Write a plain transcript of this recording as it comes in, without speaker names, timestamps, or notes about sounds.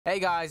Hey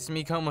guys, it's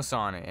me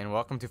Komasan, and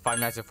welcome to Five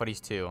Nights at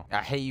Freddy's 2.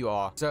 I hate you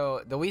all.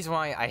 So, the reason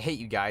why I hate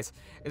you guys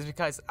is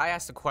because I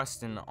asked a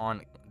question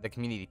on the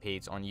community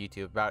page on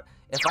YouTube about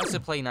if I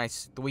should play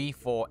Nights 3,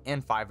 4,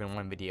 and 5 in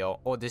one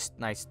video, or just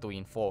Nights 3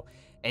 and 4.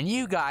 And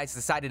you guys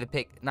decided to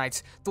pick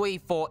Nights 3,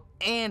 4,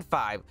 and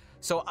 5.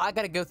 So, I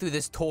gotta go through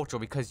this torture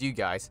because you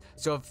guys.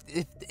 So,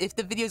 if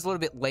the video's a little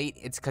bit late,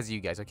 it's because of you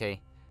guys,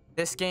 okay?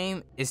 This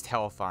game is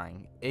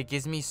terrifying. It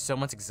gives me so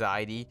much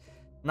anxiety.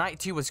 Night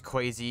 2 was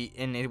crazy,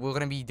 and we're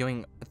gonna be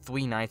doing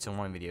 3 nights in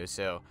one video,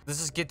 so let's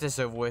just get this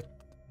over with.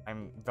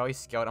 I'm very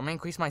scared. I'm gonna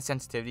increase my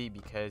sensitivity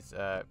because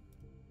we're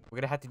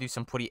gonna have to do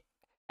some pretty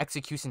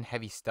execution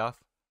heavy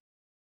stuff.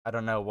 I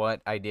don't know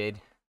what I did.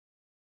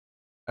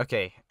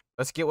 Okay,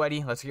 let's get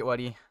ready. Let's get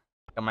ready.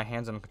 Got my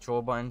hands on the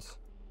control buttons.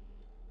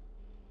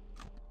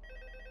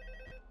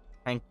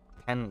 And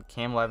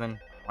cam 11,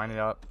 wind it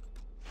up.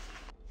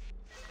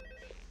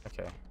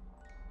 Okay.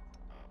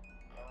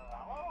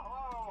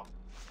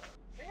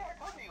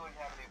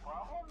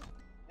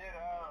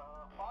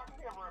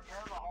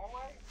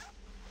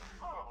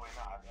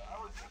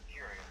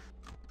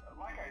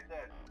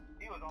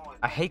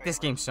 I hate this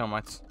game so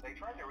much. They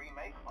tried to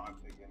remake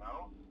Foxy, you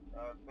know?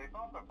 They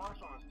thought the first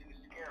one was too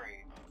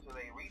scary, so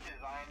they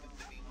redesigned them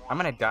to be more... I'm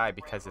gonna die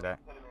because of that.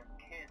 ...put them in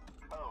Kids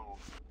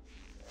Cove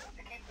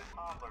to keep the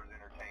toddlers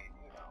entertained,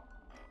 you know?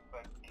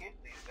 But kids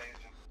these days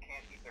just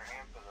can't keep their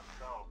hands to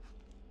themselves.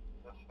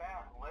 The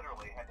staff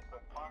literally had to put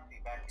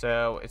Foxy back...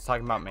 So, it's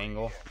talking about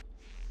Mangle.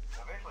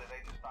 Eventually,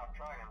 they just stopped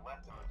trying and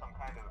left him in some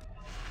kind of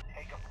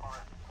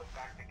take-apart,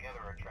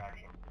 put-back-together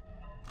attraction.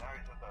 Now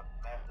he's just a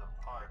mess of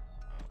parts.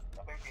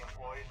 I think the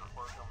employees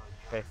refer to him as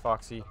Okay,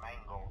 Foxy. the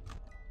Mangle.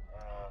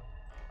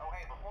 Oh,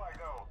 hey, before I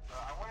go,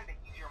 I wanted to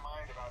ease your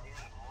mind about any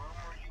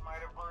rumors you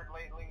might have heard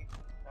lately.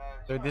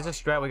 So there's a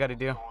strat we gotta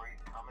do.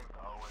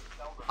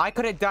 I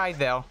could have died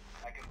though.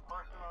 I can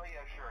personally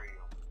assure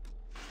you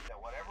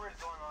that whatever is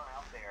going on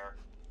out there,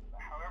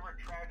 however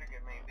tragic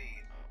it may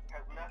be,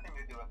 has nothing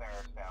to do with our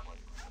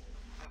establishment.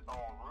 It's just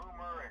all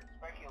rumor and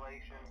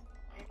speculation,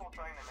 people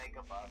trying to make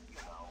a buck,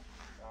 you know.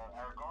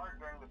 Our guard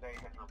during the day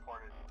has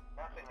reported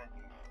nothing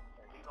unusual.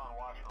 He's on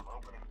watch from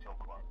opening till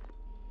close.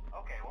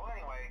 Okay, well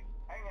anyway,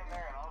 hang in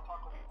there and I'll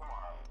talk with you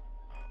tomorrow.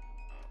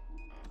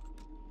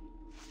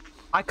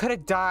 I could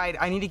have died.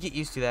 I need to get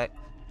used to that.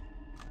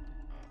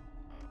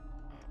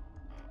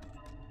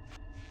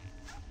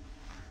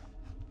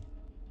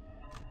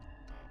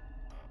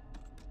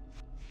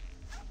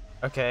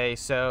 Okay,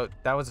 so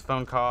that was a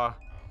phone call.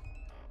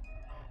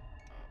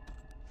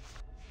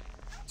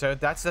 So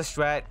that's the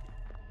strat.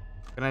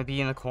 Gonna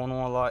be in the corner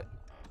a lot.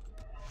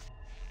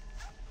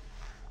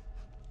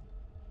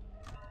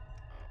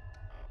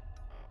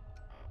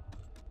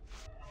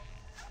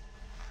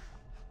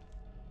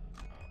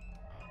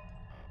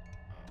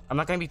 I'm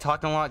not gonna be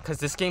talking a lot because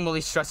this game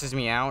really stresses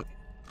me out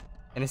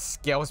and it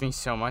scares me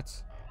so much.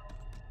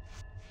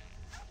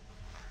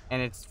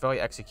 And it's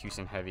very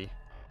execution heavy.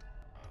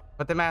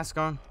 Put the mask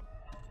on.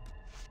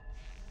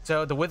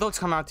 So the Withereds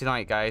come out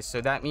tonight, guys.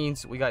 So that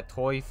means we got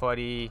Toy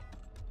Freddy.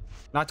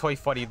 Not Toy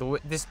Freddy, the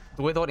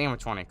Withered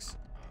Animatronics.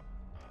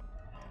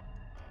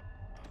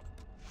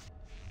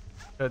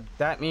 So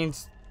that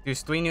means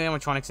there's 3 new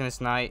animatronics in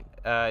this night.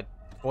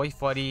 Toy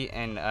Freddy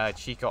and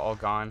Chica all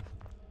gone.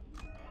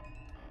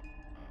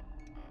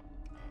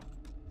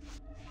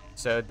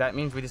 So that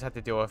means we just have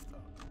to deal with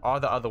all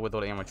the other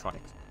Withered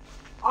Animatronics.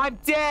 I'm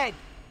dead!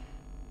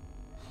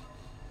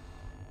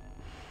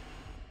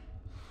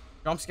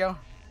 Jump scale?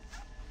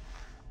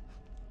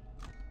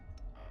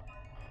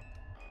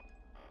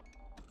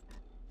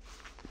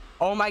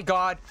 Oh my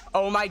god!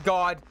 Oh my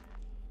god!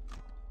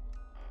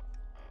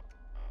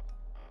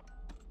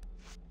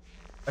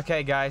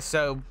 Okay guys,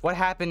 so what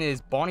happened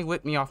is Bonnie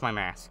whipped me off my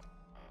mask.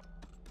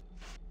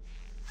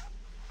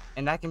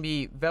 And that can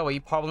be very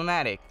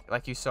problematic,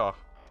 like you saw.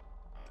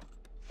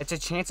 It's a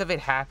chance of it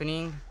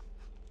happening.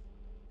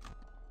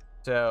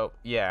 So,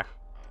 yeah.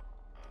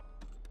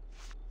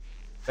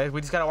 But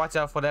we just gotta watch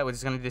out for that. We're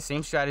just gonna do the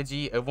same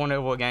strategy over and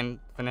over again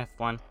for Fnaf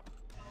 1.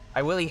 I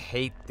really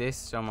hate this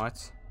so much.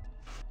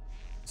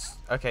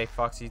 Okay,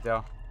 Foxy's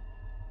though.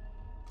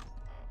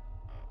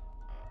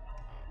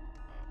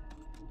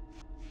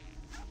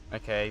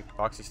 Okay,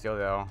 Foxy's still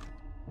though.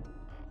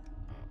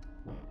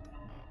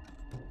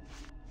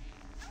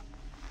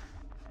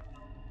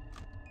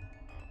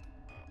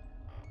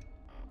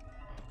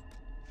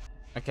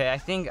 Okay, I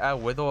think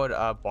Withered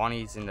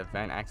Bonnie's in the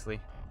vent actually.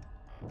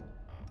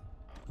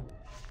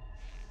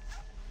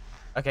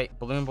 Okay,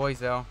 Balloon Boys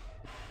though.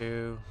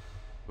 2,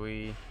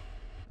 3.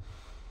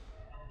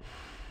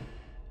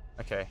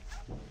 Okay.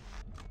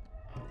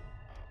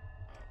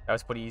 That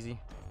was pretty easy.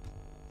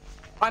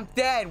 I'm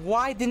dead!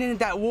 Why didn't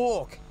that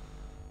work?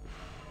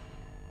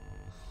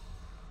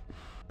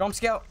 Jump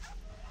scale.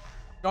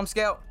 Jump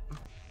scale.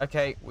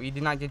 Okay, we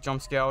did not get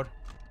jump scaled.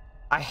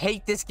 I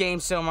hate this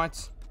game so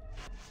much.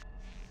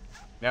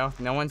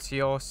 No one's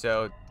here,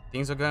 so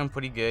things are going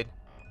pretty good.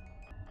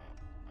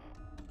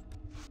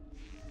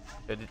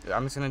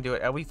 I'm just gonna do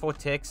it every 4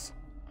 ticks.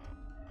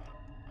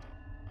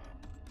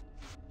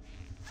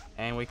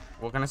 And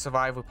we're gonna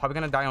survive. We're probably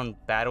gonna die on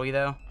battery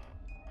though.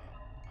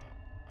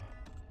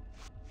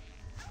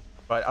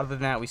 But other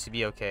than that, we should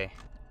be okay.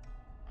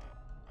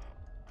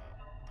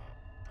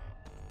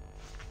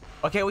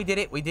 Okay, we did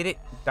it. We did it.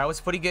 That was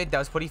pretty good. That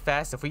was pretty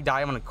fast. If we die,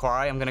 I'm gonna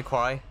cry. I'm gonna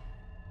cry.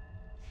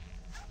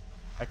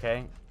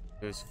 Okay.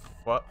 There's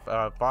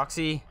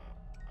Foxy.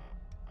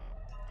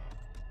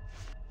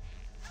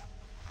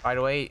 By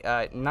the way,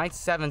 Night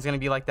 7's gonna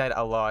be like that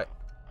a lot.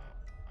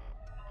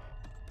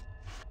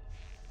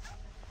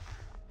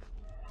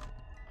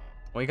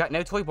 We got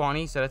no Toy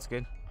Bonnie, so that's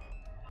good.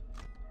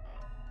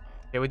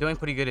 Okay, we're doing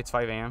pretty good. It's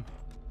 5 a.m.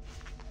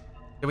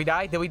 Did we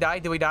die? Did we die?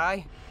 Did we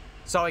die?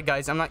 Sorry,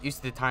 guys. I'm not used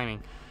to the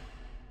timing.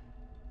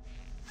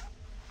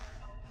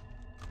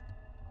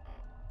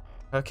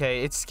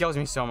 Okay, it scares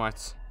me so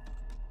much.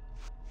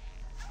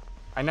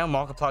 I know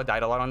Markiplier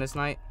died a lot on this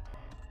night.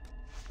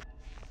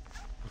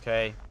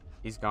 Okay,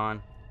 he's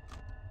gone.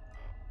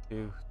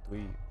 2,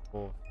 3,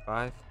 4,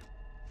 5.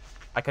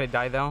 I could have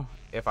died though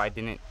if I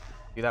didn't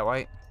do that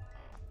right.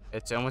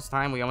 It's almost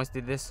time. We almost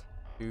did this.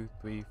 2,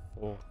 3,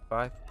 4,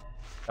 5.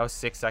 That was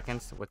 6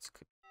 seconds.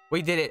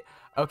 We did it.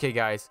 Okay,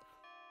 guys.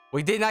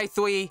 We did night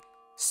 3.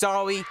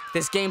 Sorry.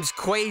 This game's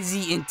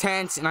crazy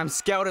intense, and I'm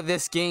scared of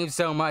this game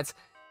so much.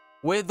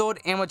 Withered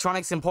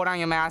Animatronics and put on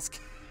your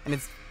mask, and it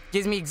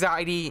gives me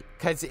anxiety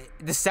because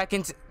the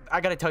second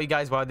I gotta tell you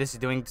guys what this is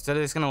doing, so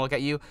they're just gonna look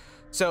at you.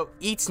 So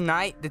each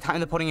night, the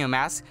time they're putting on a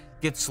mask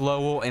gets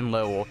lower and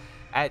lower.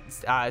 At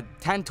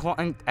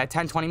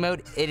 1020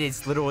 mode, it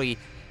is literally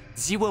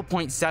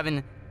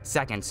 0.7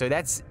 seconds. So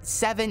that's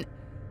 70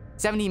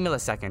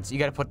 milliseconds. You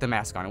gotta put the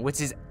mask on,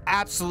 which is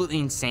absolutely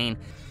insane.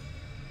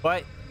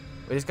 But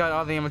we just got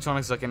all the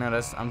animatronics looking at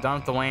us. I'm done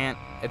with the rant.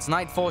 It's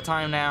night 4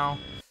 time now.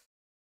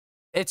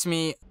 It's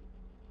me.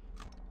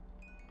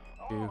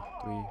 2,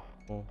 3,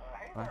 4,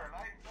 5.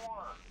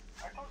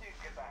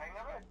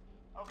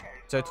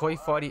 So Toy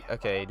Freddy.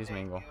 Okay, this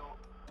Mangle.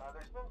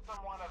 There's been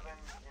somewhat of an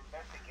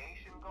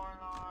investigation going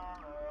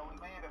on. We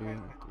may have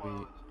 2,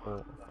 3,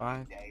 4,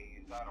 5.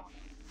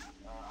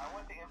 I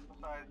want to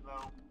emphasize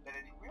though that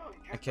it's really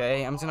just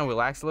Okay, I'm just gonna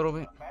relax a little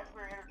bit.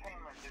 Fazbear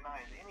Entertainment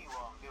denies any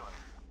wrongdoing.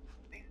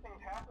 These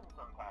things happen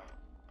sometimes.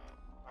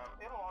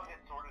 It'll all get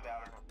sorted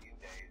out in a few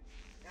days.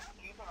 Just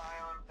keep an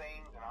eye on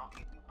things, and I'll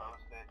keep you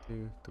posted.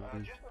 2,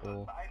 3, Just as 4,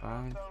 a side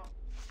 5. note,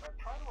 though,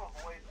 try to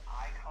avoid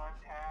eye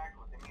contact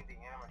with any of the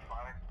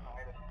animatronics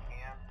tonight if you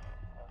can.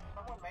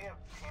 Someone may have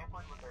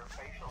tampered with their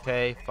facial.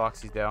 Okay,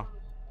 Foxy's down.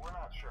 We're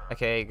not sure.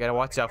 Okay, gotta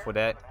watch out for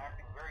that.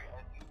 Acting very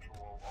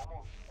unusual,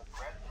 almost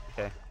aggressive.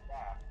 Okay.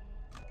 Staff.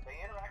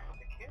 They interact with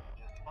the kids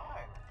just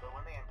fine, but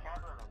when they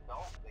encounter an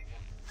adult, they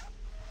just.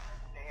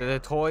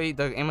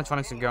 The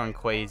animatronics are going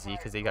crazy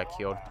because they got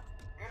killed.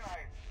 Good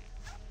night.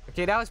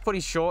 Okay, that was pretty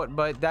short,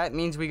 but that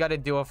means we gotta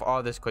deal with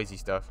all this crazy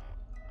stuff.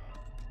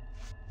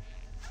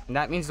 And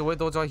that means the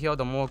Withereds are here,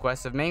 the more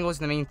aggressive. Mangle's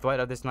the main threat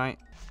of this night.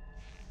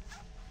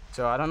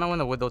 So I don't know when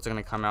the Withereds are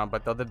gonna come out,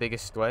 but they're the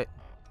biggest threat.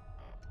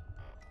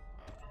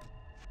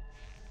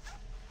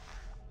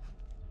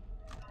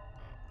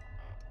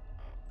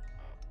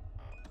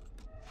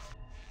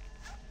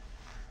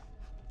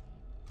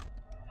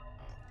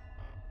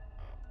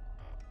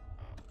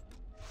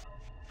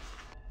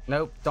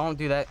 Nope, don't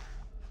do that.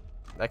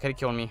 That could have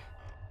killed me.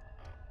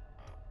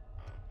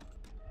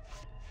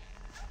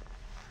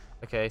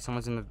 Okay,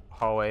 someone's in the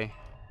hallway.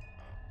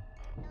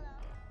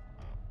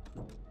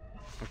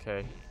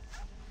 Okay.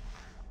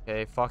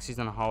 Okay, Foxy's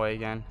in the hallway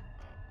again.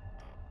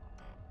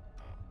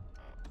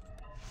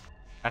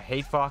 I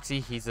hate Foxy.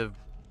 He's a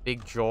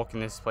big joke in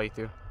this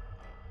playthrough.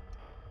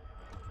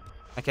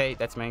 Okay,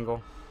 that's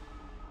Mangle.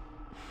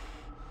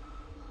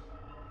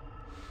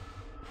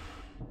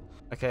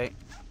 Okay.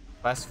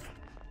 Last.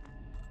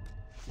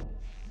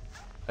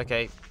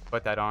 Okay,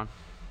 put that on.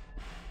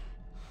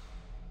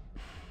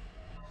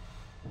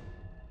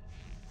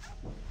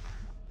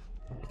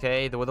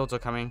 Okay, the Withereds are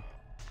coming.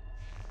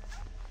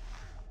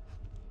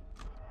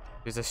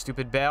 There's a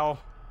stupid bell.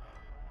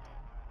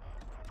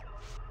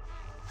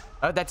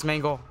 Oh, that's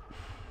Mangle.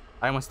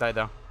 I almost died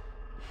though.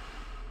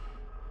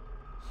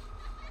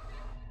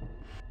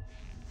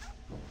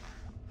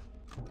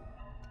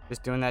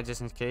 Just doing that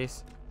just in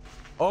case.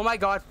 Oh my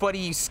god, Freddy,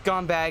 you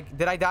scumbag.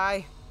 Did I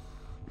die?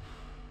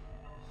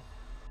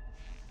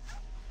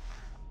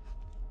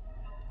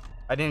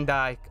 I didn't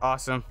die.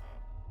 Awesome.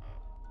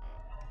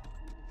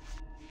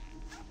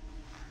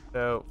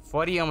 So,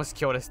 Freddy almost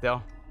killed us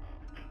still.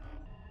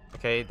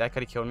 Okay, that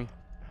could have killed me.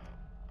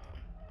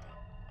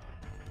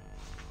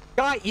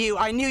 Got you!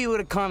 I knew you would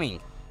have coming!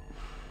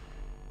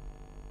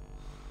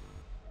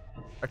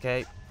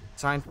 Okay,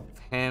 time for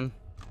him.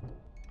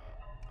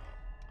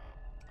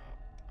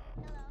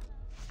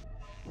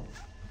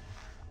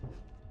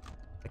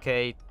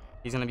 Okay,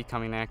 he's gonna be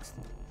coming next.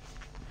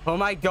 Oh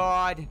my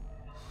god!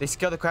 They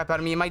scared the crap out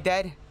of me. Am I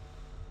dead?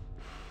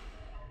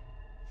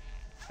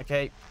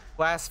 Okay,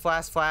 flash,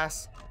 flash,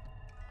 flash.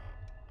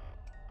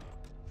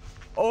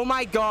 Oh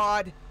my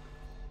god!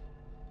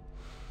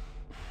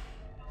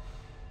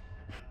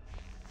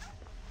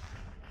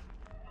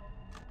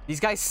 These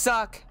guys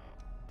suck!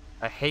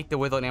 I hate the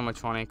WITHERED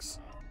Animatronics.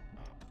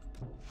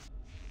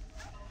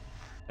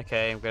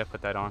 Okay, I'm gonna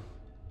put that on.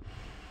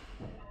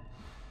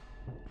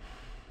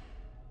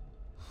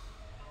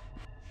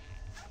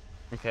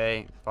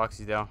 Okay,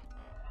 Foxy's though.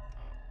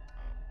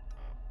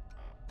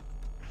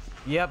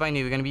 Yep, I knew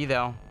you were gonna be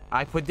though.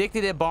 I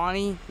predicted it,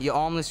 Bonnie, you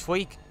armless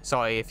freak.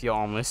 Sorry if you're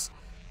armless.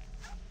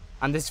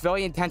 I'm just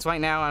very intense right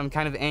now. I'm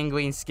kind of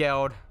angry and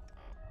scared.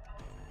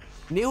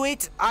 Knew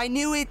it! I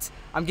knew it!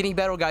 I'm getting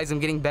better, guys. I'm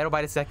getting better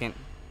by the second.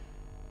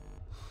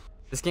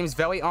 This game is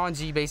very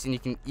RNG based and you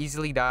can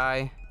easily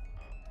die.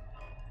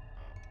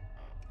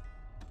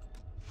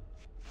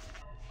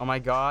 Oh my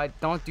god.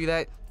 Don't do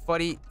that,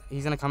 Freddy.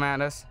 He's gonna come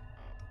at us.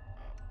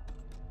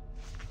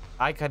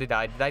 I could have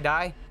died. Did I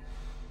die?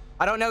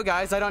 I don't know,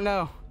 guys. I don't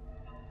know.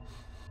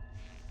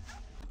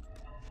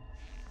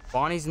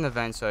 Bonnie's in the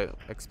vent, so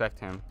I expect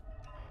him.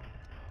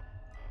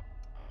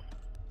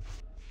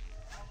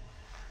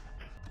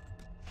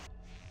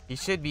 He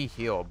should be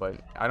healed, but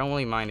I don't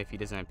really mind if he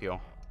doesn't appeal.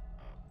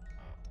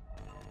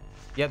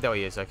 Yeah, there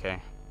he is.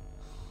 Okay.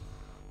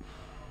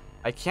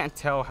 I can't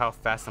tell how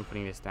fast I'm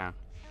putting this down.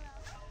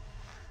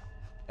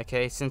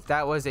 Okay, since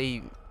that was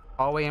a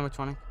hallway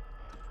animatronic.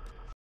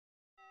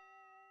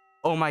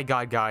 Oh my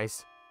god,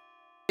 guys.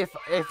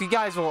 If you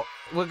guys were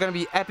gonna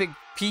be epic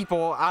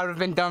people, I would have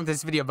been done with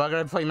this video, but I'm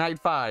gonna play Night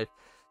 5.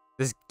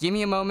 Just give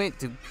me a moment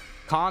to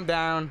calm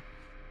down.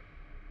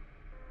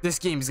 This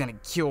game is gonna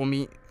kill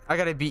me. I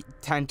gotta beat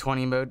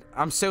 1020 mode.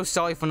 I'm so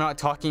sorry for not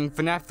talking.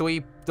 Fnaf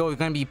 3, there's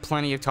gonna be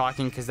plenty of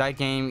talking because that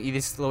game, you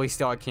just slowly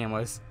start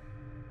cameras.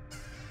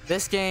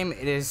 This game,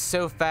 it is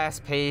so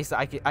fast paced.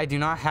 I do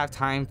not have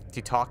time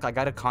to talk. I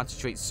gotta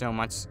concentrate so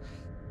much.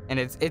 And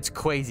it's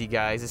crazy,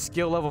 guys. The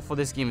skill level for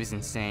this game is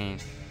insane.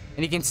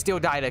 And you can still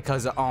die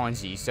because of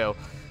RNG. So,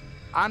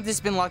 I've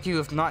just been lucky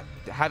with not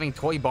having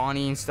Toy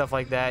Bonnie and stuff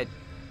like that.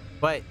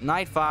 But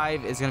Night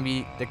 5 is gonna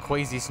be the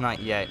craziest night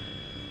yet.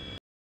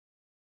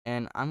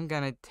 And I'm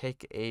gonna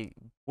take a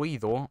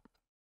breather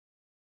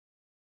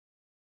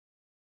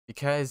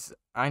because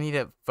I need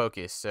to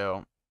focus.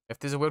 So if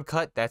there's a weird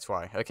cut, that's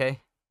why. Okay,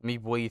 let me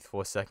breathe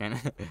for a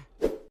second.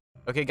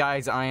 Okay,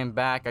 guys, I am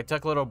back. I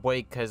took a little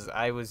break because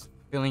I was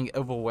feeling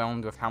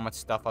overwhelmed with how much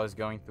stuff I was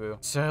going through.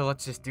 So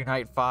let's just do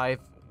Night 5.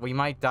 We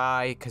might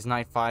die because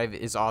Night 5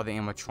 is all the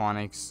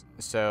animatronics.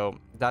 So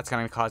that's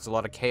gonna cause a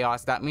lot of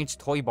chaos. That means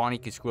Toy Bonnie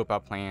could screw up our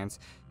plans.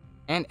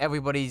 And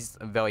everybody's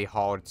very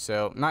hard,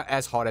 so not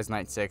as hard as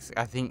Night 6.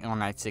 I think on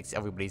Night 6,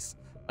 everybody's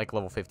like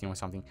level 15 or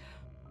something.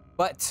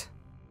 But,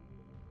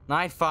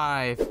 Night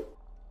 5,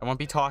 I won't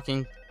be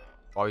talking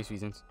for obvious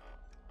reasons.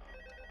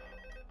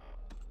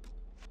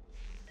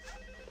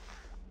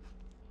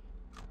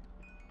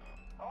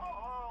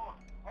 Oh,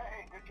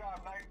 hey, good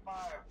job, Night 5.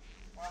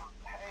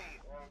 Hey,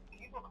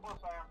 keep a close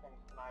eye on things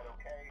tonight,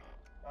 okay?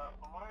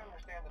 From what I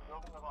understand, the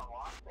building is on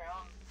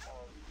lockdown.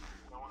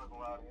 No one is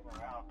allowed in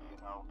or out, you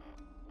know.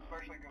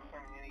 Especially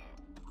concerning any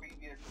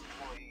previous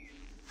employees.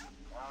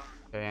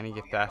 Okay, I need to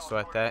get faster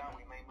at that.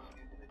 We may move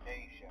you to the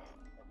day shift.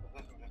 The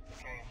position just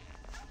became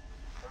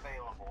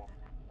available.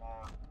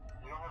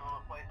 We don't have a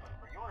replacement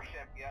for your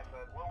shift yet,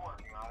 but we're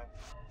working on it.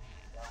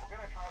 We're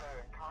going to try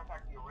to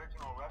contact the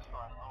original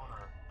restaurant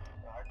owner.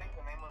 I think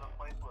the name of the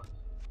place was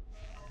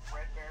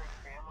Freddy's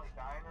Family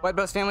Diner.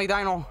 Freddy's Family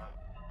Diner.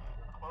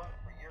 It's closed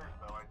for years,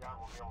 though. I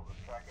doubt we'll be able to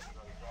track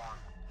anybody down.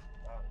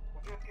 So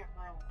just get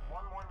through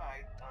one more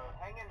night.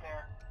 Hang in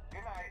there.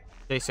 Good night.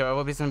 Okay, so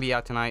everybody's gonna be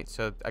out tonight,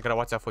 so I gotta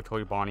watch out for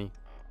Toy Bonnie.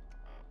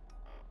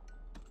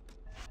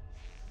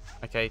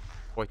 Okay,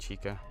 Toy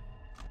Chica.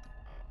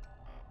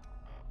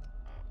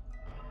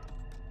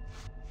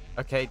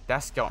 Okay,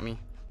 that's got me.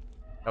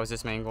 That was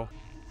this mangle.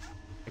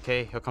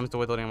 Okay, here comes the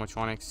WITHERED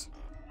Animatronics.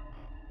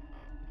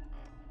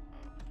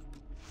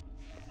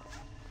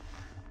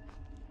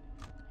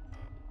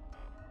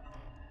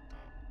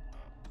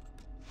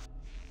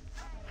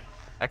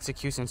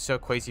 Execution's so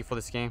crazy for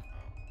this game.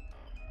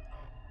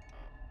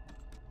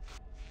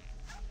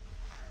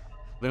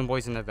 Little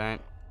boy's in the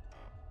vent.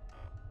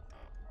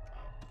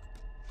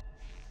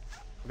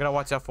 We gotta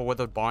watch out for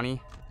WITHERED Bonnie.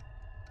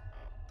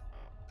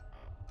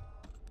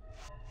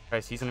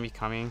 Guys, he's gonna be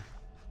coming.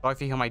 Sorry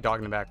if you hear my dog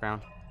in the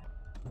background.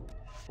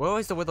 Where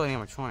is the WITHERED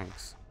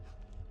Animatronics?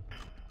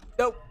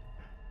 Nope.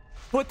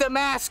 Put the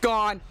mask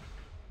on.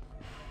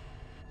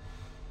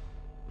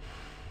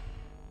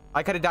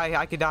 I could die.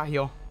 I could die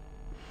here.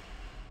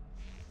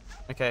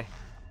 Okay.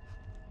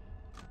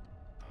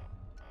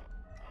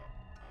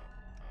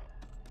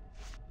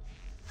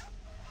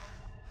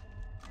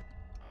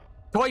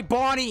 Toy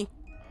Bonnie!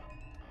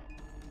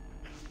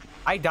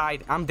 I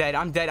died. I'm dead.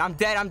 I'm dead. I'm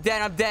dead. I'm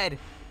dead. I'm dead.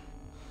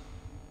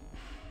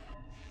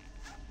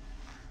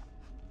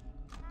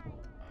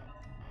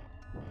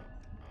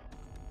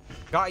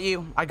 Got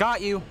you. I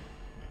got you.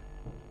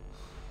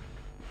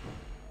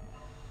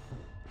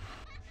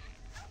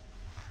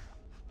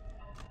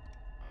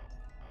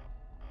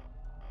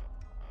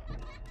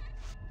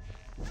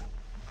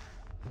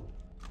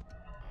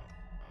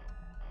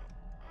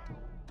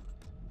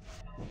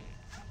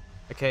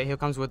 Okay, here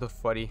comes with the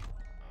Freddy.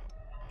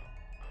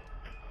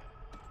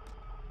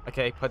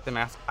 Okay, put the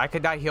mask. I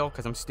could die heal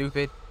because I'm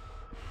stupid.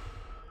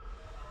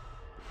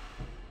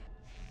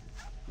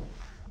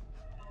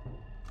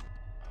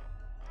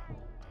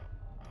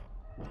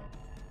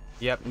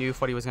 Yep, knew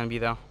Freddy was gonna be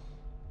though.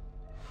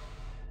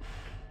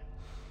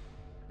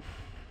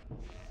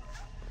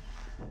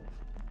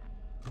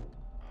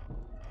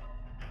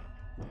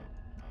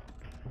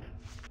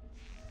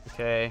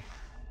 Okay.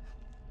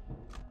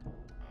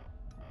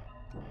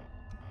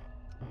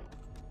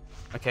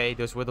 Okay,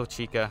 there's Widow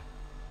Chica.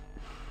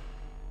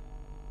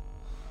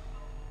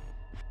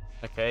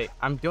 Okay,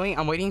 I'm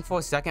waiting for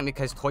a second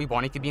because Toy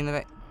Bonnie could be in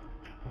the...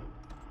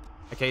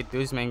 Okay,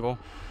 there's Mangle.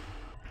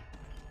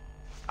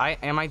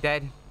 Am I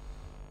dead?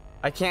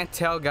 I can't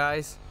tell,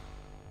 guys.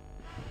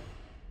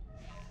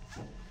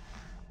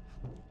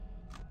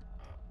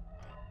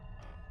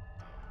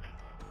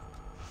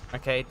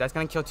 Okay, that's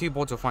gonna kill 2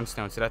 bolts with 1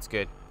 stone, so that's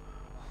good.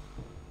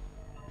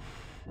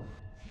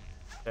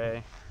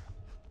 Okay.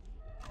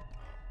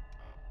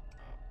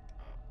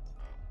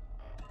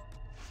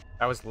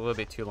 That was a little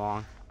bit too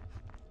long.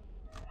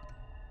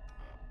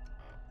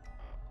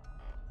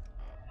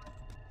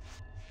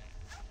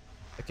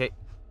 Okay,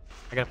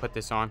 I gotta put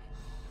this on.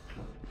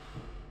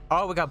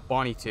 Oh, we got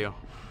Bonnie too.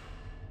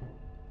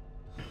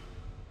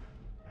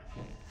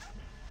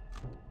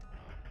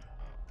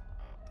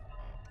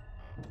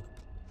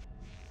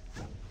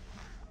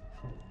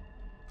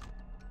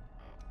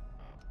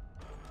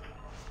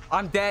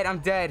 I'm dead, I'm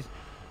dead.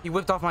 He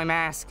whipped off my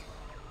mask.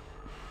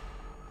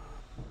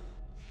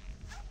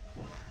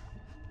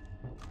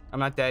 I'm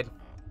not dead.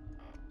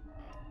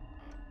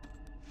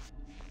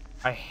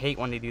 I hate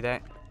when they do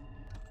that.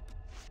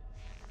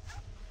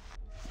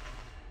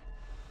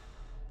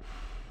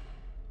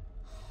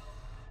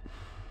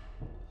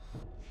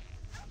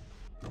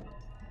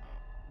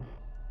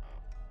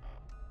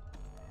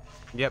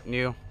 Yep,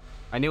 knew.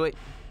 I knew it.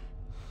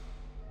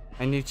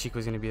 I knew Chica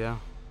was gonna be there.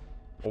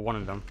 Or one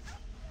of them.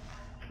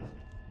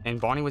 And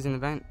Bonnie was in the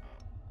vent.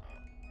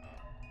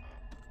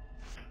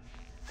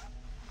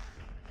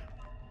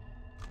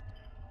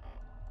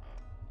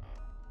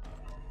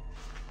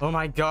 Oh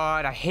my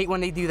god, I hate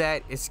when they do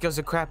that. It scares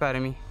the crap out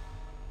of me.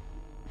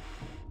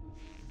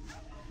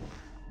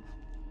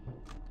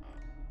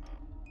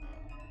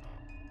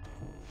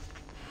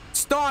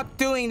 Stop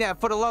doing that,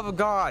 for the love of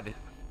God.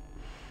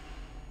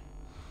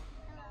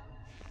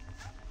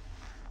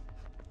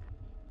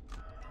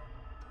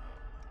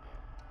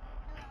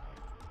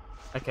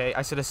 Okay,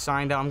 I should have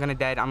signed out. I'm gonna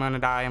dead. I'm gonna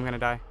die. I'm gonna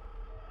die.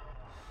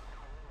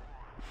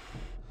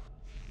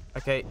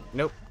 Okay,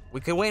 nope. We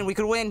could win. We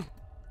could win.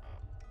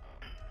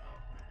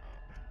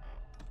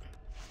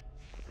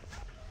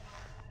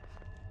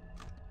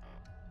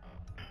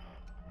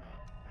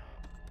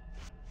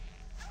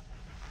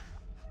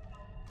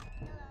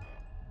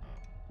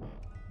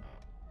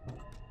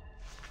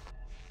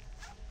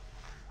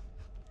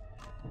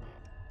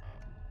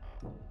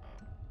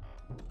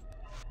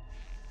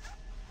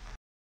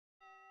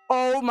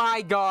 Oh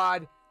my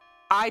god.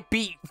 I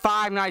beat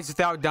 5 Nights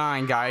Without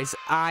Dying, guys.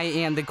 I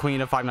am the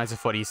queen of 5 Nights at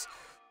Freddy's.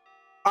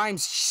 I'm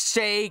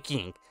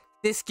shaking.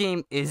 This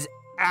game is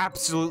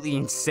absolutely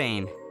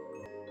insane.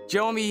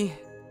 Jeremy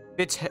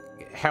Bitch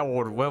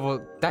Howard,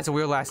 whatever, that's a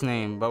weird last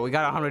name, but we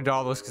got $100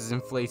 because it's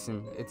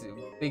inflation. It's a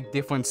big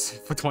difference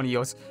for 20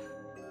 years.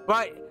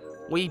 But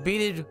we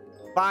beated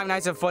 5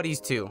 Nights at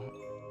Freddy's 2.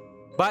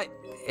 But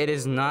it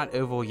is not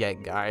over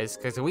yet, guys,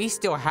 because we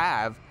still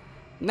have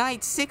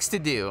Night 6 to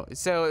do.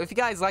 So if you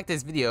guys like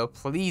this video,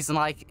 please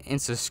like and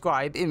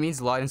subscribe. It means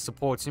a lot and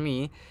supports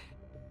me.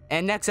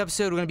 And next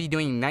episode, we're going to be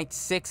doing Night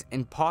 6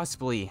 and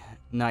possibly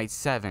Night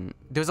 7.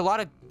 There's a lot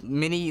of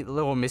mini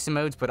little missing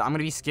modes, but I'm going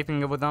to be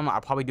skipping over them.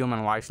 I'll probably do them on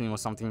a live stream or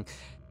something.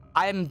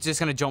 I'm just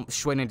going to jump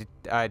straight into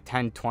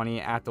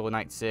 10-20 after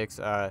Night 6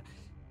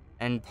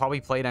 and probably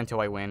play it until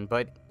I win.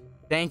 But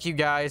thank you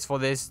guys for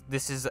this.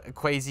 This is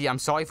crazy. I'm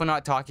sorry for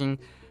not talking,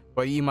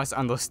 but you must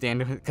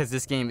understand because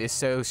this game is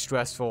so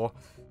stressful.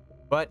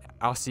 But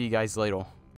I'll see you guys later.